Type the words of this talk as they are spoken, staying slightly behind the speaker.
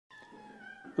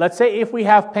let's say if we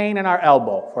have pain in our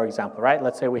elbow, for example, right?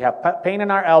 Let's say we have pain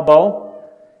in our elbow,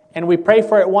 and we pray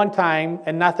for it one time,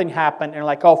 and nothing happened, and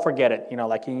like, oh, forget it,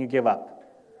 like, and you give up.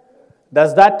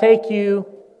 Does that take you,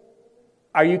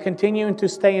 are you continuing to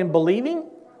stay in believing?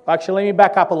 Actually, let me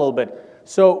back up a little bit.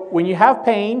 So when you have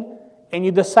pain, and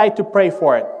you decide to pray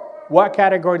for it, what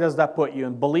category does that put you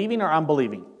in? Believing or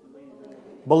unbelieving?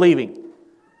 Believing.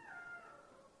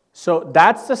 So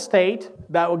that's the state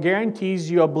that will guarantees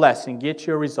you a blessing, get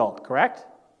you a result, correct?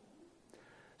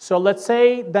 So let's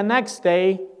say the next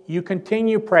day you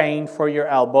continue praying for your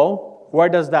elbow. Where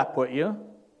does that put you?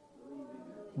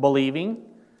 Believing.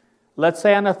 Let's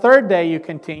say on the third day you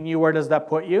continue. Where does that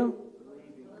put you?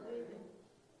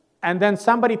 And then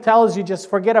somebody tells you just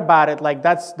forget about it, like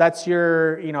that's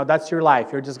your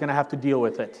life. You're just going to have to deal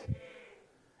with it.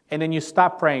 And then you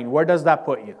stop praying. Where does that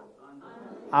put you?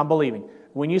 Unbelieving.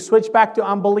 When you switch back to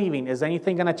unbelieving, is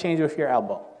anything going to change with your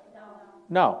elbow?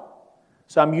 No.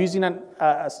 So I'm using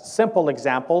a simple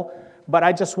example, but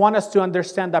I just want us to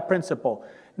understand that principle.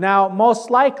 Now,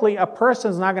 most likely, a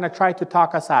person's not going to try to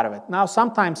talk us out of it. Now,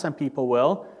 sometimes some people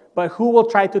will, but who will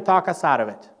try to talk us out of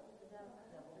it?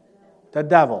 The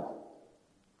devil.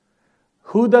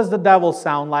 Who does the devil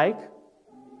sound like?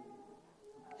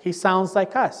 He sounds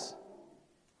like us.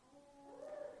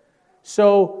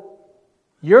 So,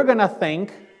 you're going to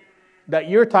think that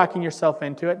you're talking yourself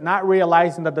into it, not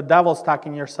realizing that the devil's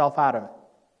talking yourself out of it.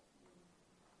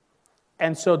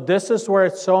 And so this is where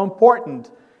it's so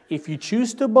important. If you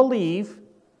choose to believe,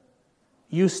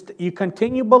 you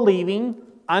continue believing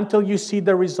until you see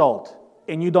the result.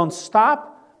 And you don't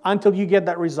stop until you get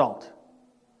that result.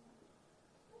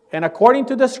 And according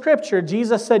to the scripture,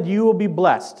 Jesus said you will be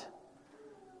blessed.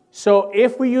 So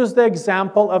if we use the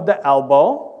example of the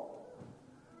elbow,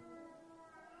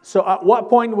 so at what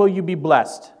point will you be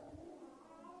blessed?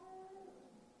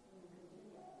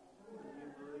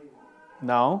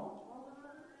 No.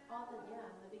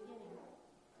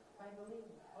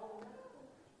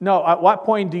 No, at what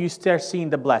point do you start seeing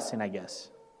the blessing, I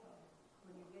guess?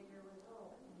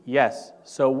 Yes.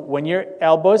 So when your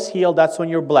elbow is healed, that's when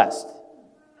you're blessed.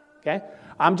 Okay?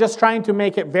 I'm just trying to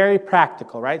make it very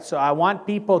practical, right? So I want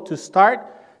people to start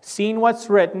seeing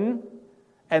what's written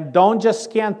and don't just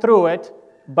scan through it,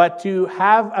 but to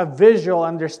have a visual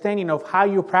understanding of how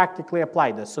you practically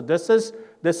apply this. So this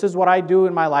is what I do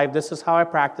in my life. This is how I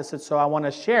practice it. So I want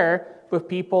to share with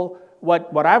people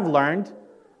what I've learned,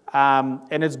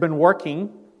 and it's been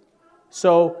working.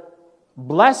 So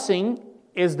blessing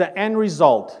is the end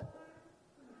result.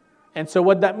 And so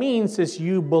what that means is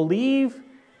you believe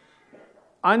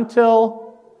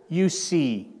until you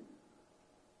see.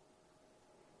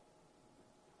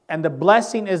 And the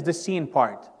blessing is the seeing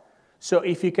part. So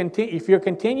if you're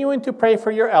continuing to pray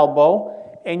for your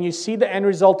elbow and you see the end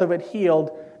result of it healed,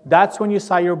 that's when you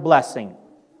saw your blessing.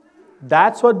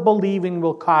 That's what believing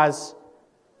will cause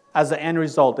as the end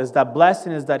result, is that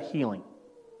blessing, is that healing.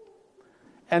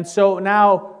 And so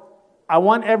now I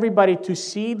want everybody to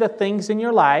see the things in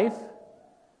your life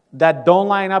that don't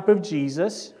line up with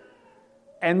Jesus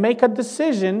and make a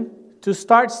decision to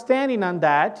start standing on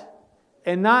that.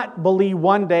 And not believe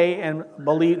one day and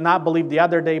not believe the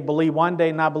other day, believe one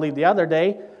day, not believe the other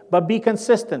day, but be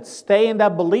consistent. Stay in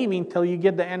that believing till you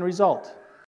get the end result.